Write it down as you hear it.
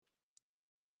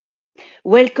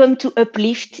Welcome to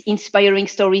Uplift, inspiring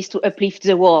stories to uplift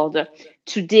the world.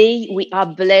 Today, we are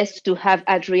blessed to have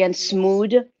Adrian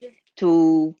Smude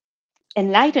to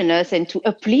enlighten us and to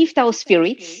uplift our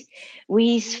spirits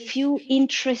with few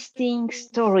interesting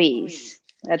stories.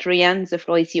 Adrian, the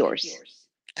floor is yours.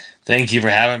 Thank you for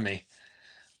having me.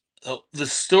 So the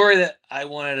story that I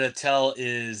wanted to tell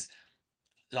is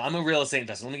I'm a real estate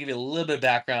investor. Let me give you a little bit of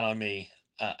background on me.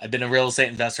 I've been a real estate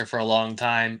investor for a long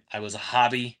time. I was a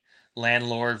hobby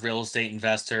landlord, real estate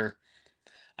investor.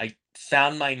 I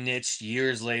found my niche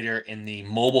years later in the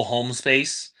mobile home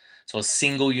space. So a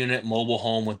single unit mobile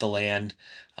home with the land,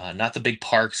 not the big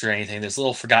parks or anything, this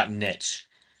little forgotten niche.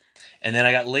 And then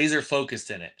I got laser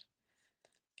focused in it.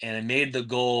 And I made the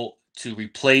goal to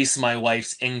replace my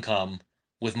wife's income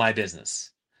with my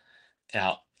business.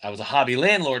 Now, I was a hobby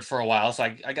landlord for a while, so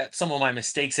I got some of my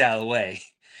mistakes out of the way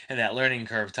in that learning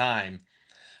curve time.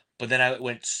 But then I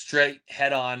went straight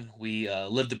head on. We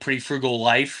lived a pretty frugal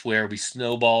life where we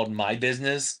snowballed my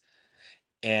business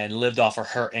and lived off of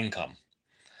her income.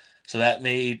 So that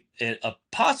made it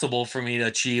possible for me to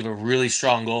achieve a really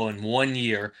strong goal in 1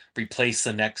 year, replace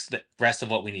the rest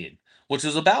of what we needed, which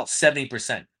was about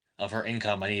 70% of her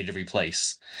income I needed to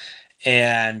replace.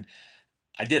 And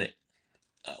I did it.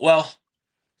 Well,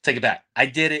 take it back. I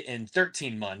did it in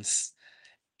 13 months,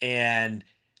 and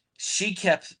she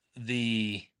kept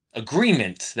the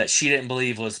agreement that she didn't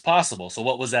believe was possible. So,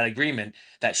 what was that agreement?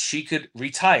 That she could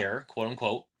retire, quote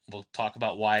unquote. We'll talk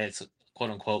about why it's quote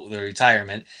unquote the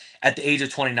retirement at the age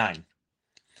of 29.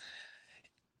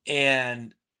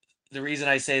 And the reason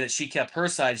I say that she kept her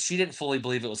side, she didn't fully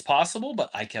believe it was possible, but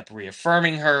I kept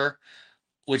reaffirming her,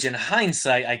 which in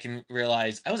hindsight, I can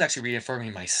realize I was actually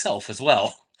reaffirming myself as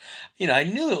well. I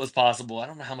knew it was possible. I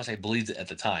don't know how much I believed it at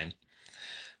the time.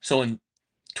 So in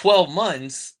 12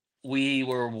 months, we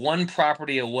were one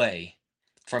property away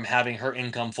from having her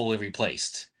income fully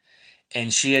replaced.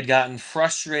 And she had gotten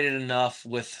frustrated enough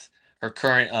with her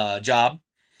current job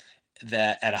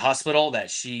that at a hospital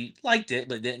that she liked it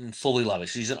but didn't fully love it.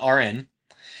 She's an RN,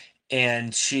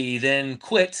 and she then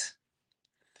quit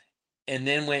and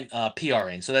then went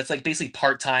PRN. So that's like basically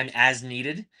part time as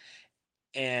needed.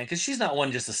 And because she's not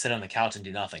one just to sit on the couch and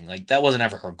do nothing, like that wasn't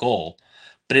ever her goal,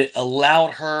 but it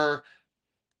allowed her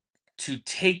to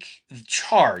take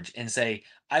charge and say,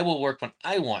 I will work when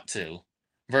I want to,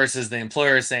 versus the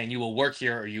employer saying, you will work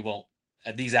here or you won't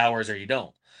at these hours or you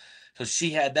don't. So she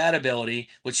had that ability,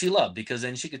 which she loved because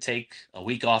then she could take a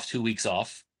week off, 2 weeks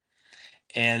off.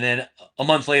 And then a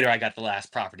month later, I got the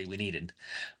last property we needed.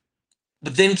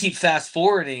 But then keep fast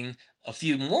forwarding a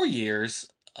few more years,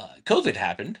 COVID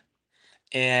happened.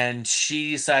 And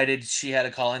she decided she had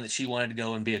a calling that she wanted to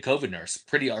go and be a COVID nurse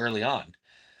pretty early on.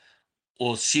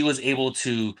 Well, she was able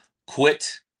to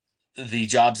quit the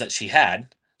jobs that she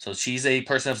had. So she's a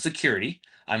person of security.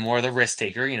 I'm more the risk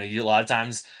taker. A lot of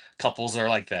times couples are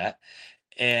like that.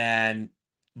 And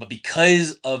but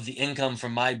because of the income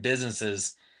from my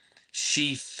businesses,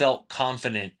 she felt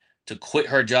confident to quit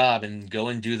her job and go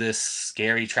and do this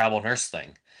scary travel nurse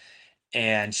thing.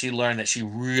 And she learned that she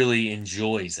really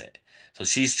enjoys it. So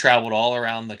she's traveled all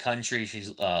around the country.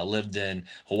 She's lived in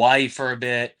Hawaii for a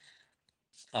bit,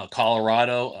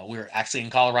 Colorado. We're actually in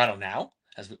Colorado now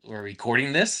as we're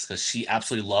recording this because she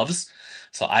absolutely loves.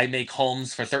 So I make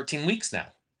homes for 13 weeks now.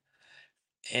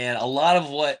 And a lot of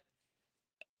what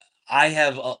I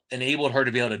have enabled her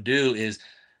to be able to do is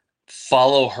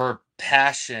follow her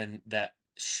passion that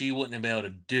she wouldn't have been able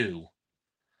to do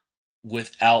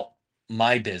without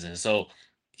my business. So,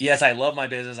 yes, I love my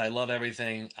business. I love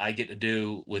everything I get to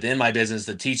do within my business,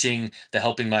 the teaching, the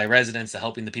helping my residents, the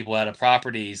helping the people out of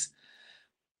properties.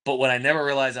 But what I never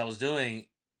realized I was doing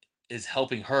is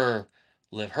helping her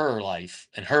live her life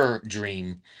and her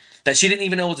dream that she didn't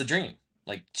even know was a dream.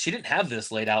 Like she didn't have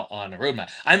this laid out on a roadmap.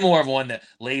 I'm more of one that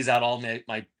lays out all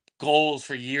my goals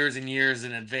for years and years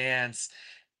in advance.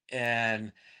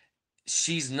 And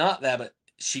she's not that, but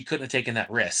she couldn't have taken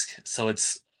that risk. So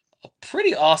it's a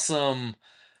pretty awesome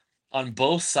on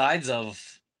both sides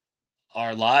of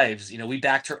our lives. We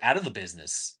backed her out of the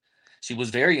business. She was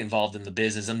very involved in the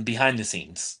business and behind the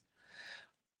scenes.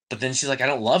 But then she's like, I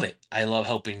don't love it. I love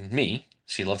helping me.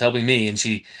 She loved helping me and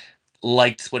she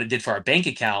liked what it did for our bank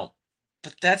account.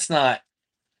 But that's not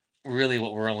really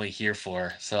what we're only here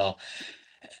for. So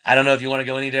I don't know if you want to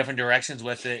go any different directions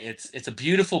with it. It's a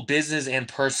beautiful business and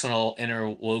personal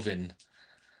interwoven.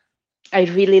 I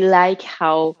really like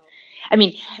how, I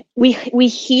mean, we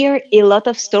hear a lot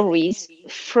of stories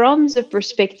from the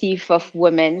perspective of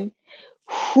women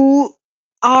who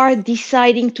are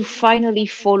deciding to finally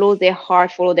follow their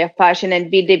heart, follow their passion, and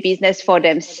build a business for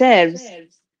themselves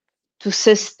to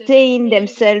sustain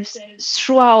themselves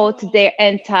throughout their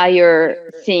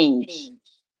entire thing.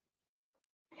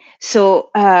 So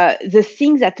the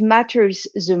thing that matters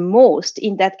the most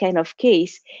in that kind of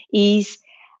case is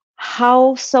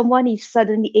how someone is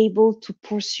suddenly able to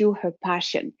pursue her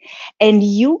passion. And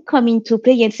you come into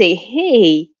play and say,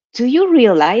 hey, do you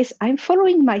realize I'm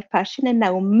following my passion and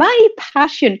now my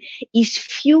passion is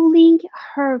fueling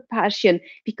her passion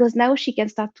because now she can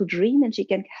start to dream and she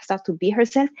can start to be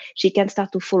herself. She can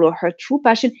start to follow her true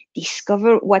passion,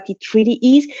 discover what it really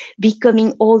is,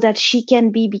 becoming all that she can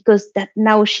be because that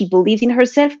now she believes in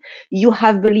herself. You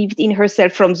have believed in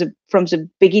herself from the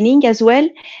beginning as well,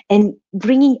 and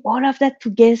bringing all of that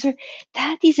together,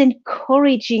 that is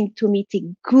encouraging to meet a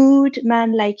good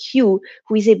man like you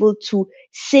who is able to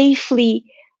safely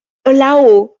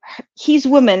allow his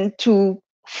woman to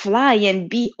fly and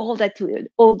be all that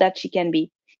she can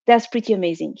be. That's pretty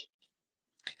amazing.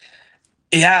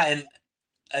 Yeah, and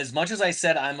as much as I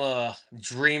said I'm a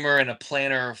dreamer and a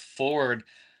planner forward,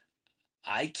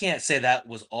 I can't say that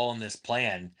was all in this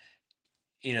plan.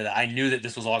 That I knew that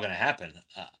this was all going to happen.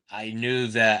 I knew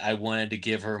that I wanted to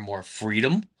give her more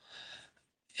freedom,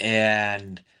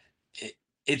 and it,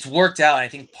 it's worked out. I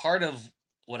think part of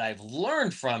what I've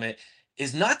learned from it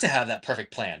is not to have that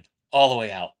perfect plan all the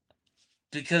way out,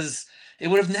 because it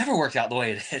would have never worked out the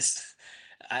way it is.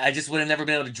 I just would have never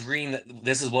been able to dream that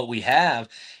this is what we have.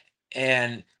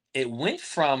 And it went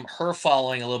from her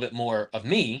following a little bit more of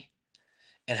me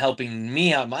and helping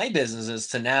me out my businesses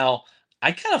to now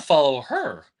I kind of follow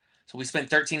her. So we spent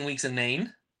 13 weeks in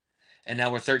Maine, and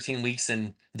now we're 13 weeks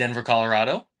in Denver,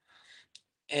 Colorado.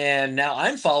 And now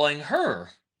I'm following her,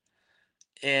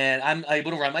 and I'm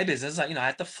able to run my business. I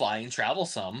have to fly and travel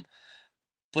some,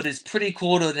 but it's pretty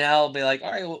cool to now be like,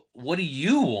 all right, well, what do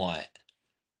you want?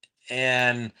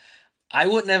 And I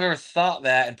would never thought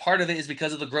that, and part of it is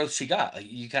because of the growth she got. Like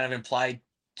you kind of implied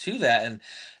to that, and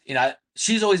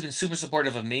she's always been super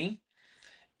supportive of me,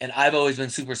 and I've always been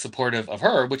super supportive of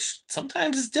her, which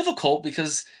sometimes is difficult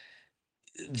because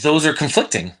those are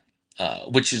conflicting.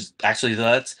 Which is actually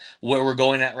that's where we're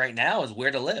going at right now is where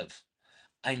to live.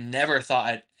 I never thought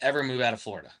I'd ever move out of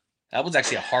Florida. That was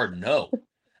actually a hard no.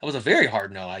 That was a very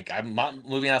hard no. Like I'm not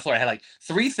moving out of Florida. I had like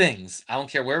three things. I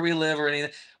don't care where we live or anything.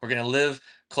 We're gonna live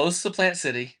close to Plant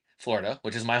City, Florida,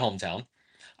 which is my hometown.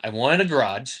 I wanted a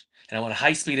garage and I want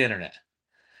high speed internet.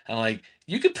 I'm like,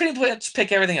 you could pretty much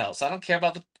pick everything else. I don't care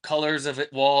about the colors of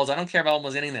it, walls. I don't care about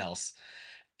almost anything else.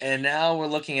 And now we're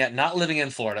looking at not living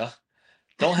in Florida.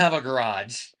 Don't have a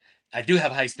garage. I do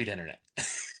have high speed internet.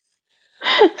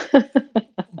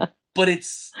 But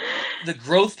it's the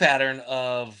growth pattern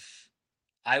of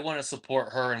I want to support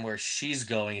her and where she's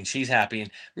going and she's happy.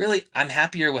 And really, I'm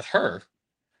happier with her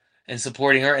and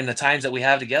supporting her in the times that we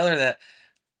have together that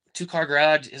two-car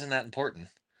garage isn't that important.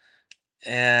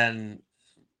 And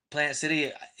Planet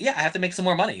City, yeah, I have to make some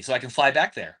more money so I can fly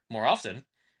back there more often.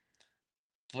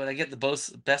 But I get the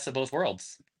best of both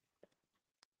worlds.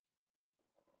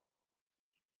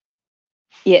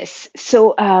 Yes.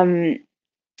 So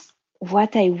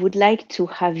what I would like to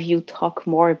have you talk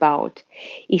more about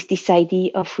is this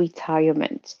idea of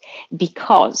retirement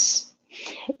because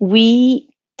we,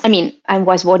 I mean, I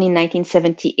was born in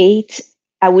 1978.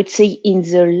 I would say in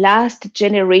the last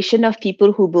generation of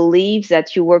people who believe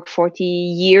that you work 40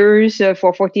 years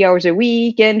for 40 hours a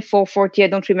week and for 40, I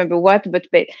don't remember what, but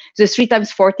the three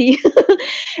times 40.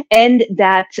 And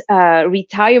that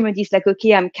retirement is like,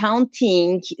 okay, I'm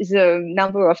counting the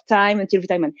number of time until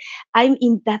retirement. I'm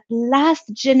in that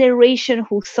last generation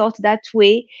who thought that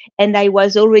way. And I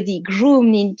was already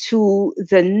groomed into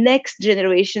the next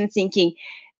generation thinking,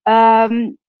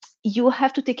 um, you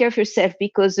have to take care of yourself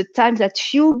because the time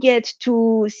that you get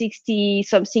to 60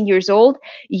 something years old,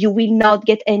 you will not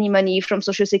get any money from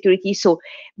Social Security. So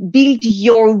build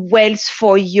your wealth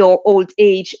for your old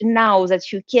age now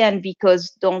that you can,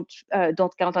 because don't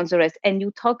count on the rest. And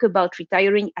you talk about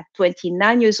retiring at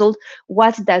 29 years old.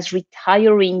 What does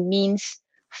retiring means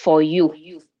for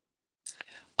you?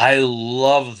 I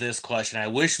love this question. I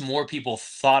wish more people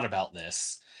thought about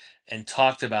this and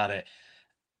talked about it.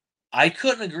 I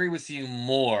couldn't agree with you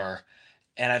more.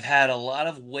 And I've had a lot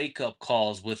of wake up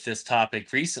calls with this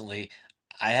topic recently.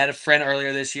 I had a friend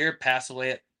earlier this year pass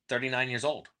away at 39 years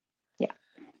old. Yeah.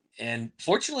 And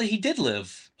fortunately, he did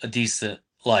live a decent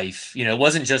life. It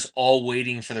wasn't just all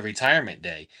waiting for the retirement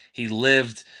day. He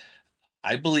lived,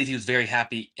 I believe he was very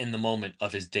happy in the moment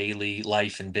of his daily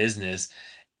life and business.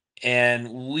 And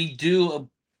we do,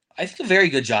 I think, a very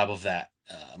good job of that,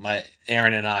 my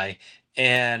Aaron and I.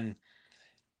 And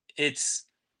it's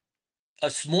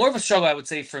more of a struggle, I would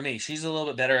say, for me. She's a little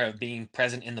bit better at being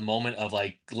present in the moment of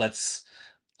like, let's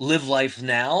live life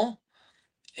now.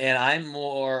 And I'm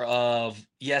more of,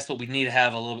 yes, but we need to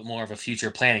have a little bit more of a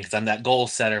future planning because I'm that goal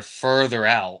setter further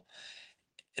out.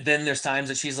 Then there's times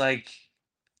that she's like,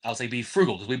 I'll say be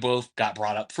frugal because we both got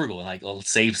brought up frugal and like, oh,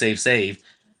 save, save, save.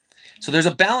 So there's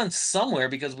a balance somewhere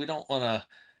because we don't want to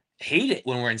hate it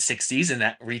when we're in 60s and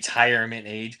that retirement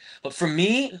age. But for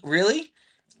me, really,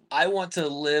 I want to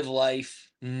live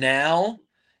life now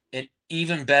and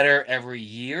even better every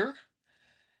year.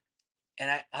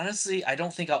 And I honestly, I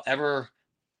don't think I'll ever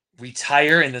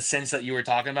retire in the sense that you were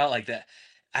talking about, like that.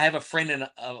 I have a friend in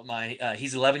my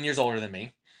he's 11 years older than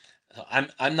me. So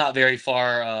I'm not very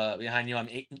far behind you.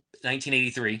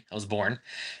 1983. I was born,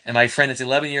 and my friend that's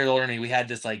 11 years older than me. We had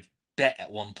this like bet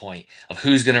at one point of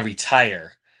who's gonna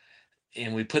retire,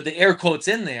 and we put the air quotes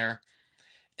in there,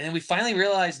 and then we finally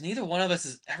realized neither one of us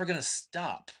is ever gonna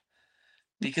stop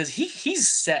because he's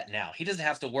set now. He doesn't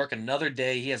have to work another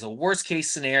day. He has a worst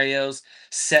case scenarios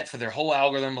set for their whole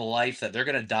algorithm of life that they're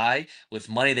gonna die with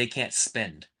money they can't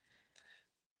spend.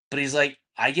 But he's like,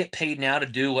 I get paid now to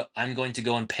do what I'm going to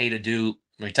go and pay to do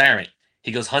in retirement.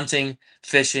 He goes hunting,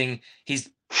 fishing. He's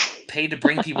paid to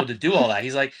bring people to do all that.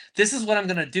 He's like, this is what I'm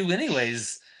gonna do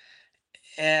anyways.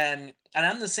 And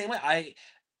I'm the same way.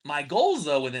 My goals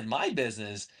though within my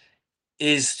business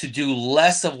is to do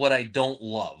less of what I don't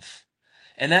love.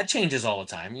 And that changes all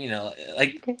the time,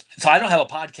 like, Okay. so I don't have a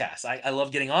podcast. I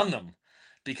love getting on them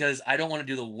because I don't want to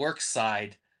do the work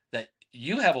side that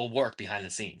you have a work behind the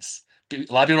scenes.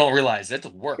 A lot of people don't realize that's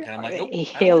work. And I'm like, nope,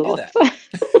 I don't A want to do lot. that.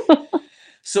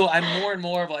 So I'm more and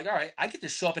more of like, all right, I get to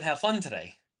show up and have fun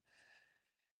today.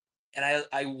 And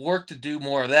I work to do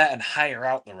more of that and hire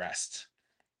out the rest.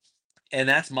 And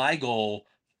that's my goal.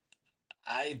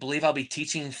 I believe I'll be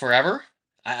teaching forever.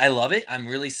 I love it. I'm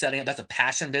really setting up, that's a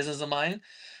passion business of mine.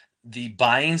 The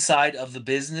buying side of the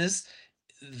business,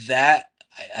 that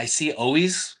I see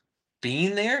always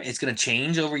being there. It's going to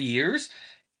change over years,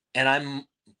 and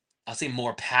I'll say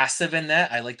more passive in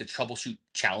that. I like to troubleshoot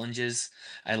challenges.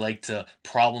 I like to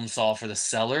problem solve for the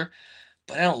seller,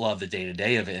 but I don't love the day to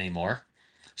day of it anymore.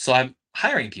 So I'm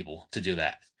hiring people to do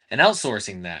that and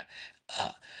outsourcing that.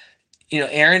 Uh,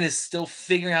 Erin is still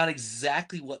figuring out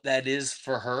exactly what that is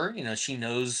for her. She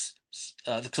knows,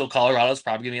 so Colorado is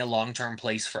probably going to be a long term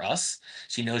place for us.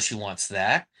 She knows she wants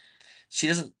that. She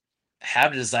doesn't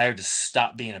have a desire to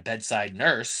stop being a bedside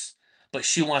nurse, but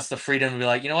she wants the freedom to be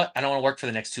like, you know what? I don't want to work for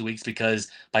the next 2 weeks because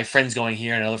my friend's going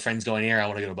here and another friend's going here. I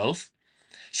want to go to both.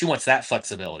 She wants that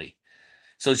flexibility.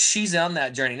 So she's on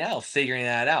that journey now, figuring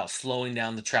that out, slowing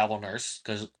down the travel nurse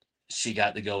because she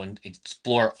got to go and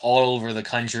explore all over the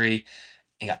country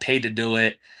and got paid to do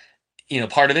it.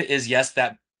 Part of it is, yes,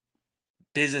 that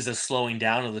business is slowing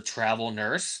down of the travel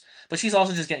nurse, but she's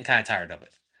also just getting kind of tired of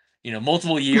it.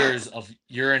 Multiple years of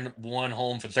you're in one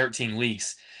home for 13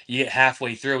 weeks, you get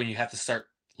halfway through and you have to start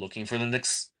looking for the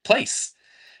next place.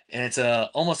 And it's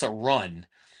almost a run.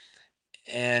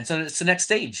 And so it's the next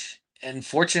stage. And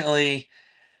fortunately,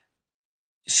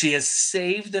 she has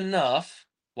saved enough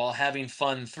while having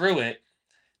fun through it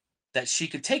that she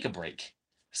could take a break.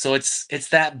 So it's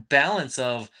that balance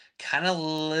of kind of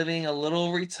living a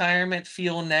little retirement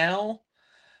feel now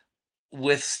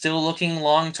with still looking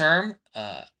long term.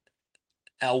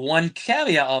 One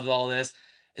caveat of all this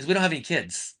is we don't have any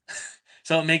kids,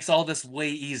 so it makes all this way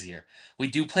easier. We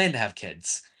do plan to have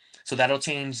kids, so that'll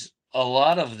change a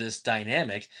lot of this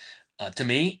dynamic. To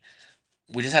me,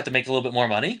 we just have to make a little bit more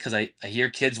money because I hear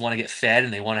kids want to get fed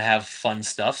and they want to have fun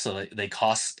stuff, so they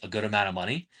cost a good amount of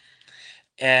money.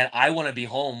 And I want to be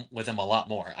home with them a lot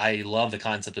more. I love the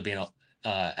concept of being a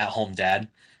at home dad.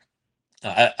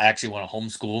 I actually want to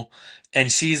homeschool,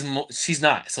 and she's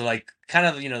not. So like kind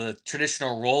of the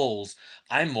traditional roles.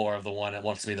 I'm more of the one that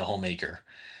wants to be the homemaker,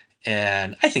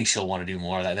 and I think she'll want to do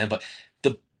more of that then. But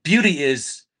the beauty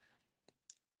is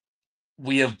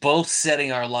we have both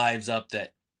setting our lives up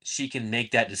that she can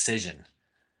make that decision.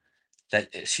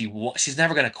 That she's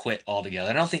never going to quit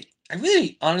altogether. I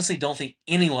really honestly don't think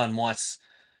anyone wants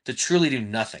to truly do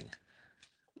nothing.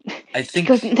 I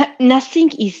Because think,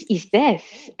 nothing is death.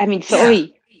 I mean, yeah,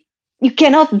 sorry, you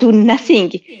cannot do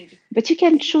nothing, but you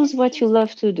can choose what you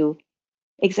love to do.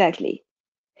 Exactly.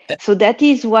 that, So that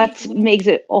is what makes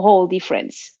a whole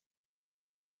difference.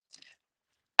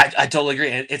 I totally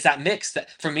agree. And it's that mix that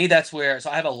for me, that's where,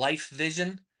 so I have a life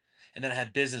vision and then I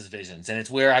have business visions, and it's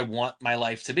where I want my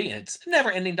life to be. And it's a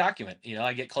never ending document.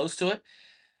 I get close to it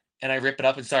and I rip it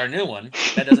up and start a new one.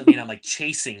 That doesn't mean I'm like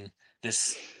chasing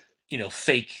this,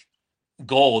 fake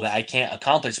goal that I can't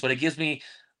accomplish, but it gives me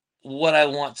what I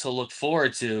want to look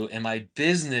forward to, and my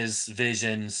business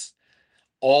visions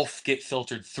all get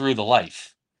filtered through the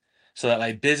life, so that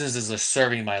my businesses are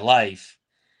serving my life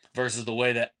versus the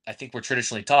way that I think we're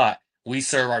traditionally taught. We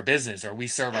serve our business or we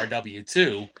serve our W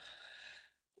 2,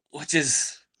 which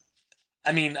is,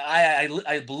 I mean,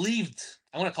 I believed,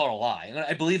 I want to call it a lie.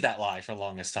 I believed that lie for the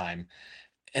longest time.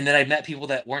 And then I met people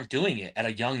that weren't doing it at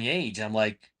a young age. And I'm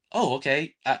like, oh,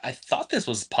 okay. I thought this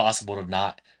was possible to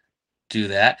not do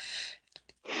that.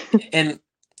 And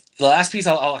the last piece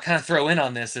I'll kind of throw in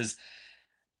on this is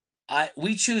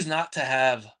we choose not to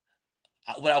have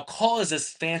what I'll call is this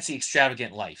fancy,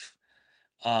 extravagant life.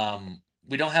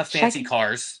 We don't have fancy Chaque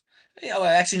cars.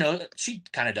 Actually, no, she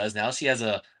kind of does now. She has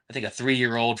I think, a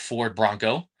 3-year-old Ford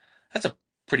Bronco. That's a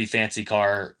pretty fancy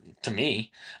car to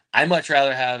me. I much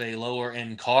rather have a lower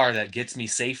end car that gets me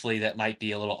safely that might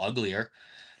be a little uglier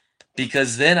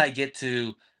because then I get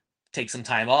to take some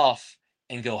time off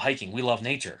and go hiking. We love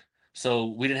nature. So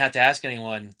we didn't have to ask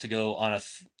anyone to go on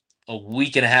a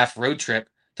week and a half road trip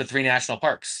to 3 national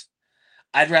parks.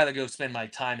 I'd rather go spend my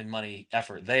time and money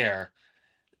effort there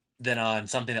than on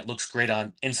something that looks great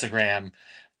on Instagram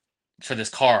for this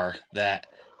car that,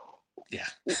 yeah.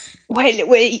 well,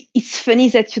 it's funny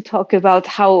that you talk about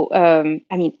how,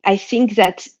 I mean, I think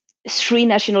that three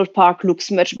national park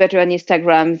looks much better on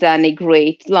Instagram than a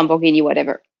great Lamborghini,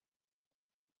 whatever.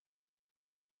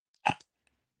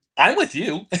 I'm with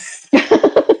you.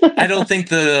 I don't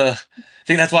think I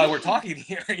think that's why we're talking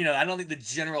here. I don't think the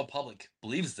general public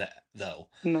believes that, though,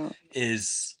 No.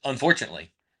 is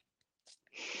unfortunately.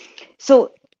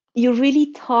 So you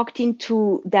really talked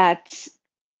into that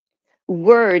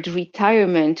word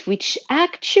retirement, which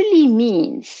actually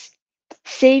means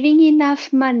saving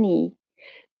enough money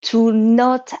to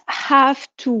not have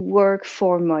to work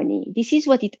for money. This is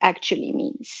what it actually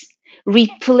means.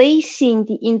 Replacing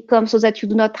the income so that you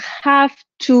do not have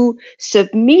to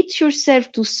submit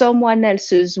yourself to someone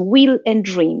else's will and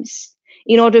dreams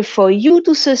in order for you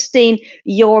to sustain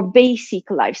your basic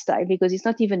lifestyle, because it's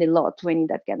not even a lot when in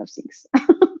that kind of things.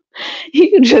 You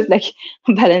can just like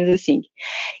balance the thing.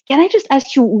 Can I just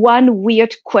ask you one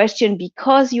weird question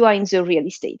because you are in the real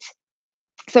estate?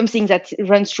 Something that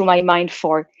runs through my mind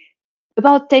for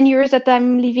about 10 years that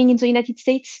I'm living in the United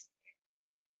States.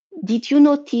 Did you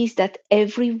notice that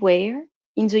everywhere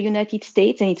in the United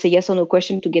States, and it's a yes or no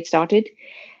question to get started,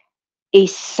 a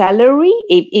salary,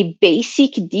 a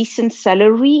basic decent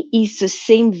salary is the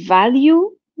same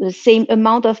value, the same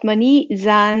amount of money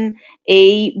than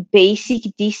a basic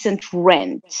decent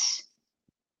rent?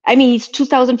 I mean, it's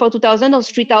 2000 for 2000 or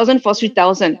 3000 for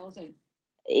 3000.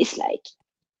 It's like,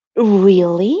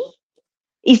 really?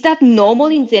 Is that normal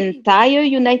in the entire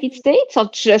United States or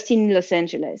just in Los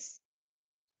Angeles?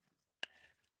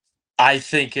 I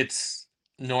think it's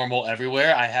normal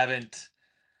everywhere. I haven't,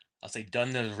 I'll say,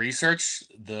 done the research.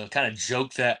 The kind of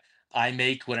joke that I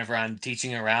make whenever I'm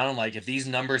teaching around, like, if these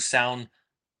numbers sound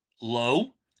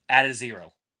low, add a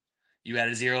zero. You add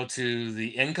a zero to the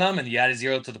income and you add a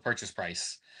zero to the purchase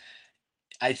price.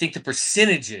 I think the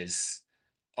percentages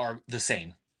are the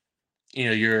same.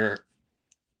 Your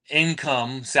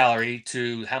income salary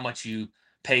to how much you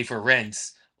pay for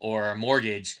rents or a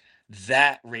mortgage,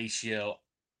 that ratio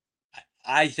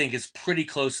I think is pretty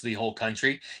close to the whole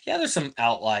country. Yeah, there's some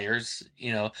outliers.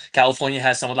 California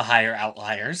has some of the higher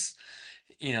outliers.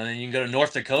 Then you can go to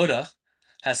North Dakota,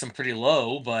 has some pretty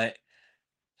low, but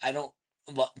I don't.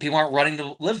 People aren't running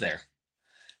to live there.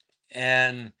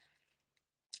 And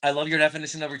I love your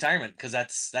definition of retirement because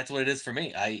that's what it is for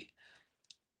me.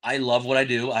 I love what I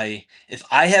do. If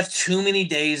I have too many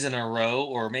days in a row,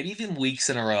 or maybe even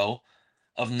weeks in a row,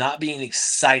 of not being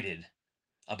excited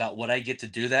about what I get to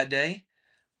do that day,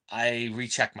 I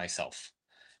recheck myself.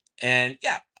 And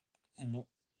yeah,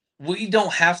 we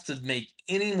don't have to make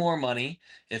any more money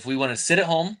if we want to sit at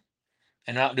home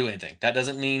and not do anything. That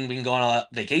doesn't mean we can go on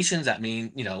vacations. That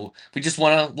mean we just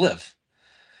want to live.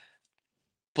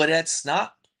 But that's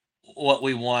not what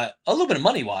we want. A little bit of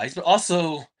money wise, but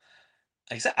also, like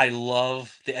I said, I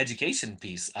love the education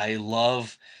piece. I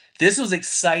love this was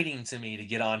exciting to me to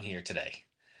get on here today.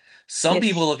 Some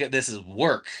people Yes. look at this as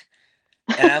work,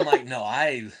 and I'm like, no,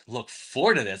 I look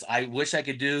forward to this. I wish I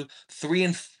could do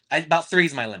about three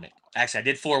is my limit. Actually, I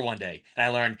did four one day, and I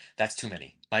learned that's too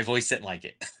many. My voice didn't like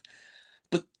it.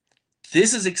 But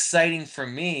this is exciting for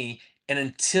me, and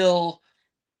until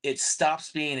it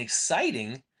stops being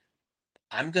exciting,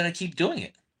 I'm gonna keep doing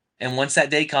it. And once that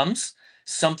day comes,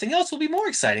 something else will be more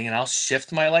exciting, and I'll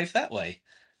shift my life that way.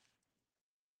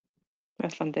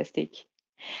 That's fantastic.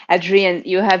 Adrian,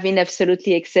 you have been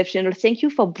absolutely exceptional. Thank you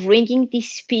for bringing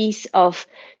this piece of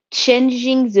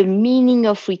changing the meaning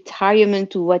of retirement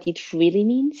to what it really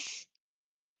means,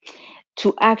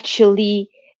 to actually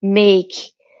make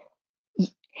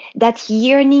that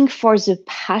yearning for the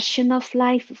passion of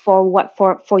life, for what,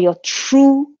 for your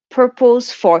true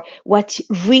purpose, for what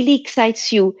really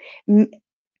excites you.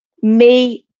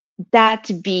 May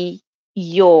that be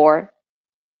your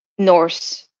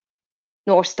north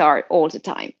north star all the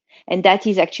time. And that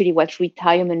is actually what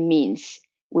retirement means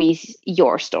with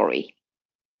your story.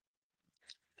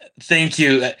 Thank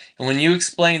you. And when you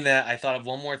explained that, I thought of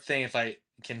one more thing if I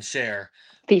can share,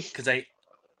 Please. because I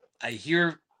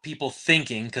hear people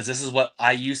thinking, because this is what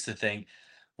I used to think,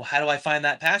 well, how do I find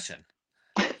that passion?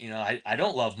 I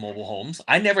don't love mobile homes.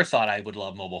 I never thought I would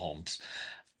love mobile homes.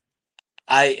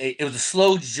 It was a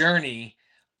slow journey.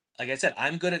 Like I said,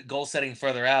 I'm good at goal setting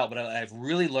further out, but I've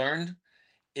really learned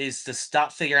is to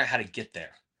stop figuring out how to get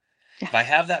there. Yeah. If I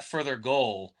have that further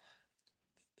goal,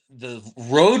 the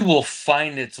road will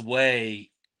find its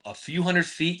way a few hundred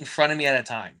feet in front of me at a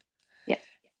time. Yeah.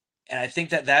 And I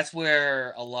think that that's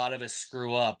where a lot of us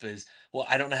screw up is, well,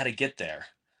 I don't know how to get there.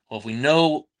 Well, if we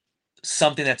know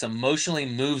something that's emotionally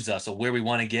moves us or where we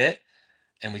want to get,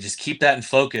 and we just keep that in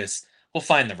focus, we'll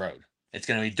find the road. It's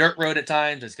going to be dirt road at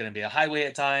times. It's going to be a highway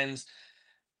at times.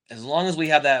 As long as we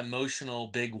have that emotional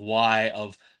big why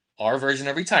of our version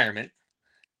of retirement,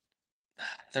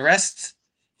 the rest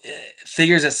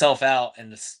figures itself out,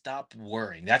 and to stop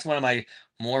worrying. That's one of my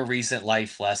more recent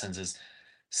life lessons is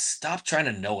stop trying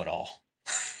to know it all.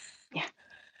 Yeah.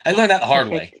 I Yeah. learned that the hard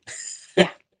way. Perfect. Yeah.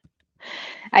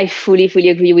 I fully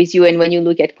agree with you. And when you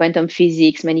look at quantum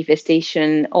physics,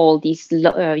 manifestation, all these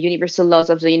universal laws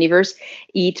of the universe,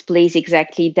 it plays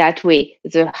exactly that way.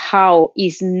 The how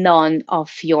is none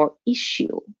of your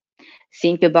issue.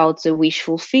 Think about the wish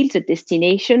fulfilled, the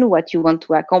destination, what you want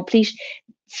to accomplish.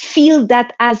 Feel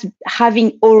that as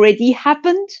having already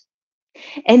happened.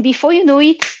 And before you know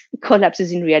it, it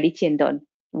collapses in reality and done.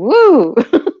 Woo!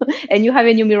 And you have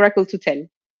a new miracle to tell.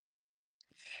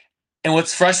 And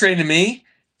what's frustrating to me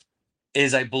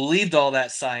is I believed all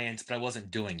that science, but I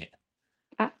wasn't doing it.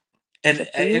 Ah, And good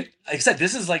for you. like I said,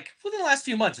 this is like within the last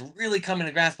few months really coming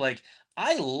to grasp. Like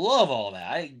I love all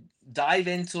that. I dive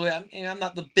into it. I'm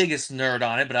not the biggest nerd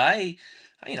on it, but I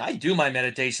do my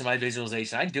meditation, my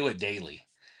visualization. I do it daily.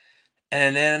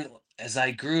 And then as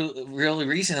I grew really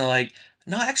recently, like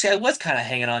no, actually, I was kind of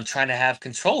hanging on, trying to have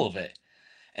control of it.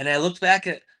 And I looked back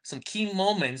at some key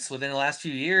moments within the last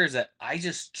few years that I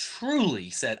just truly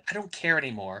said, I don't care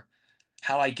anymore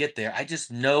how I get there. I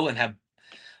just know and have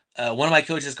one of my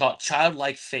coaches called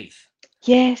childlike faith.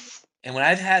 Yes. And when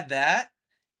I've had that,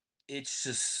 it's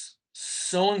just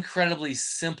so incredibly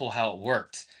simple how it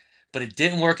worked. But it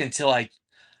didn't work until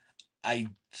I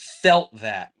felt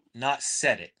that, not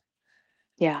said it.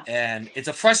 Yeah. And it's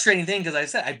a frustrating thing because I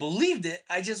said I believed it,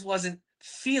 I just wasn't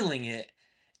feeling it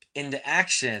into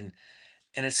action.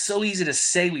 And it's so easy to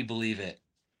say we believe it,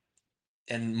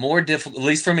 and more difficult, at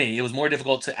least for me, it was more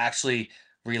difficult to actually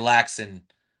relax and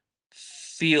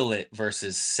feel it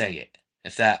versus say it.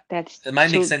 If that That's it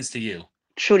might make true. sense to you.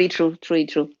 Truly true, truly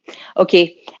true.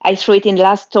 Okay, I throw it in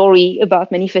last story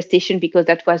about manifestation because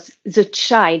that was the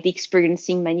child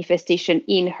experiencing manifestation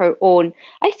in her own.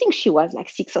 I think she was like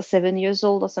 6 or 7 years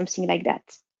old or something like that.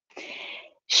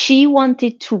 She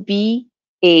wanted to be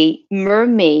a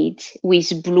mermaid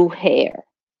with blue hair.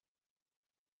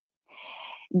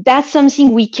 That's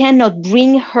something we cannot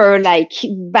bring her like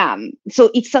bam. So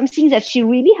it's something that she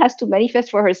really has to manifest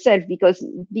for herself because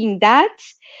being that,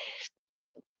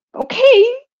 okay.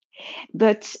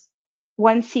 But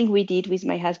one thing we did with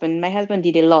my husband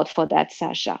did a lot for that,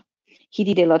 Sasha. He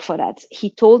did a lot for that.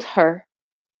 He told her,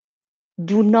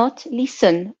 do not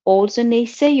listen all the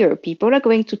naysayer. People are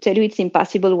going to tell you it's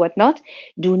impossible, whatnot.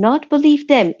 Do not believe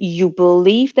them. You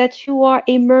believe that you are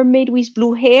a mermaid with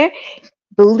blue hair.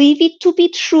 Believe it to be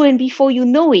true, and before you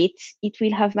know it, it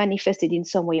will have manifested in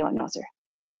some way or another.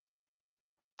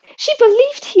 She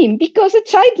believed him because a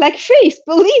child like Faith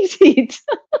believes it.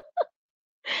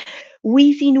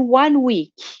 Within 1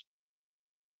 week,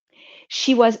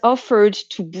 she was offered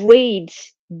to braid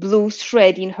blue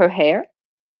thread in her hair.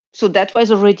 So that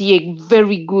was already a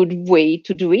very good way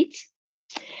to do it.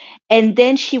 And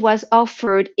then she was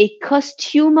offered a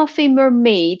costume of a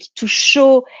mermaid to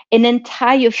show an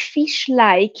entire fish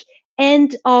like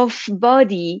end of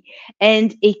body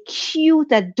and a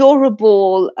cute,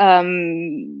 adorable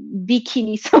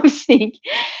bikini something.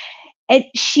 And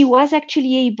she was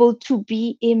actually able to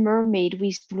be a mermaid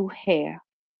with blue hair.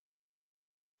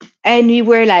 And we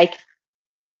were like,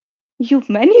 you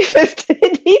manifested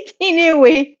it in a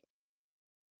way.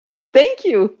 Thank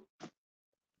you.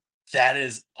 That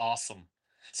is awesome.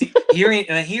 See,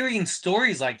 hearing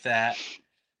stories like that,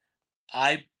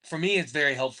 for me, it's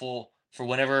very helpful for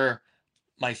whenever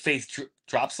my faith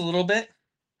drops a little bit.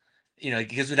 It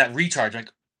gives me that recharge. Like,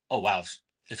 oh wow,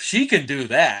 if she can do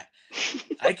that,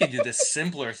 I can do this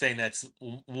simpler thing that's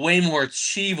way more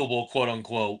achievable, quote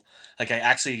unquote. Like I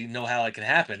actually know how it can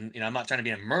happen. I'm not trying to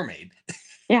be a mermaid.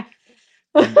 Yeah.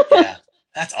 And yeah,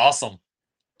 that's awesome.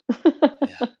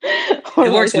 Yeah, All it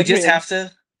right, works. We just Adrian. have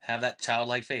to have that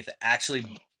childlike faith.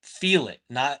 Actually feel it,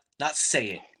 not say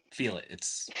it. Feel it.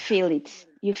 It's yeah. Feel it.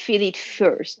 You feel it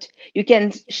first. You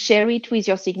can share it with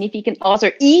your significant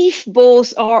other if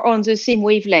both are on the same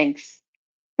wavelength.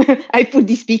 I put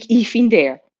this big if in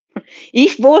there.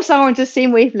 If both are on the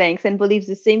same wavelength and believe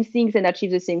the same things and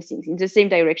achieve the same things in the same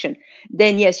direction,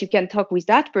 then yes, you can talk with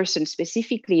that person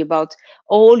specifically about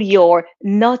all your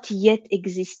not yet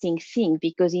existing thing,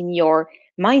 because in your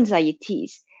mind's eye it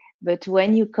is. But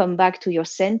when you come back to your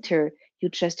center, you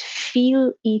just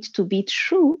feel it to be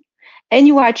true. And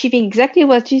you are achieving exactly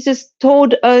what Jesus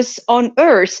told us on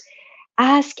earth.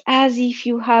 Ask as if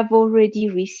you have already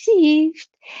received,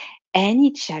 and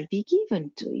it shall be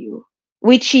given to you,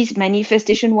 which is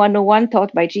manifestation 101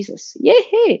 taught by Jesus.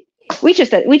 Yay! We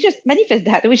just manifest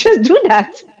that. We just do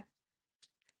that.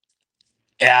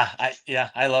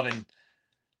 I love it. And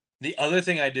the other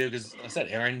thing I do, because I said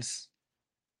Aaron's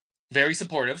very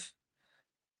supportive,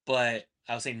 but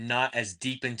I would say not as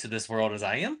deep into this world as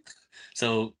I am.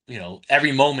 So,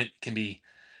 every moment can be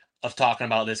of talking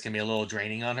about this can be a little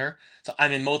draining on her. So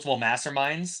I'm in multiple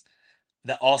masterminds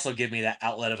that also give me that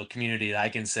outlet of a community that I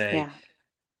can say, Yeah.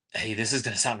 hey, this is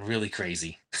going to sound really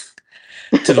crazy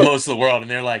to the most of the world.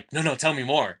 And they're like, no, tell me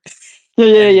more. Yeah,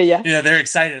 yeah, And, yeah, yeah. they're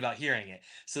excited about hearing it.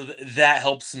 So that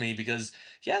helps me because,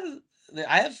 yeah,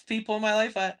 I have people in my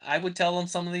life, I would tell them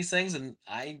some of these things and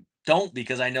I don't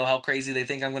because I know how crazy they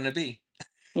think I'm going to be.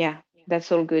 Yeah,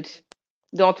 that's all good.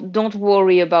 Don't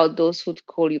worry about those who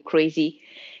call you crazy.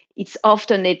 It's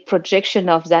often a projection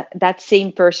of that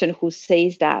same person who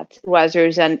says that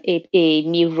rather than a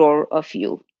mirror of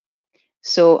you.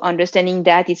 So understanding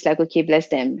that, it's like, okay, bless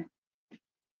them.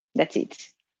 That's it.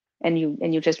 And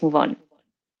you just move on.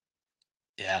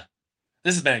 Yeah.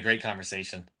 This has been a great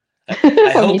conversation. I For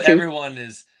me hope too. everyone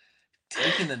is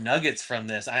taking the nuggets from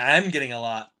this. I'm getting a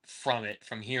lot from it,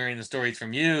 from hearing the stories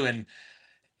from you, and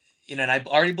and I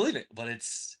already believe it. But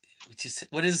it's just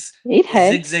what is It Zig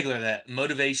helps. Ziglar that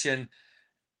motivation?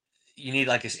 You need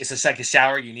like it's a second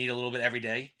shower. You need a little bit every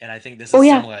day, and I think this Oh is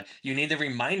yeah. similar. You need the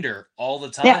reminder all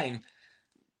the Yeah. time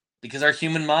because our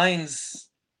human minds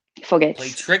play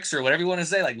Forgets. tricks or whatever you want to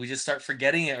say. Like we just start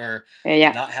forgetting it or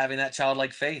Yeah. not having that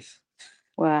childlike faith.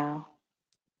 Wow.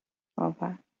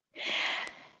 Okay.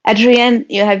 Adrian,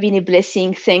 you have been a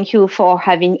blessing. Thank you for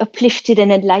having uplifted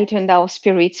and enlightened our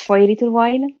spirits for a little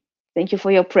while. Thank you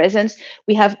for your presence.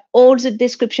 We have all the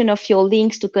description of your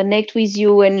links to connect with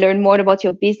you and learn more about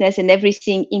your business and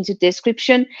everything in the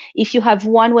description. If you have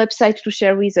one website to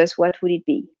share with us, what would it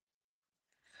be?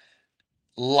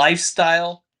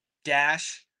 Lifestyle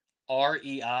dash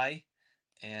REI,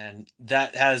 and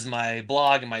that has my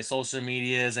blog and my social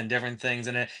medias and different things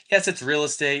in it. Yes, it's real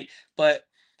estate, but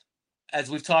as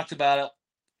we've talked about it,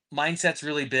 mindset's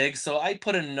really big. So I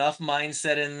put enough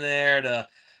mindset in there to,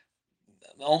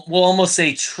 we'll almost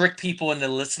say, trick people into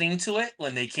listening to it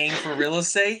when they came for real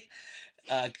estate,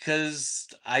 because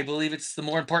I believe it's the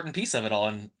more important piece of it all,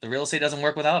 and the real estate doesn't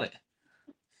work without it.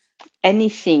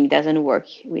 Anything doesn't work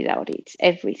without it.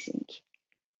 Everything.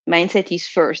 Mindset is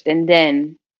first, and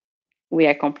then we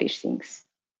accomplish things.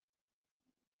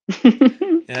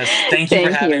 Yes, thank you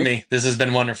for Thank having you. me. This has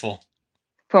been wonderful.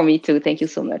 For me too. Thank you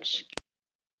so much.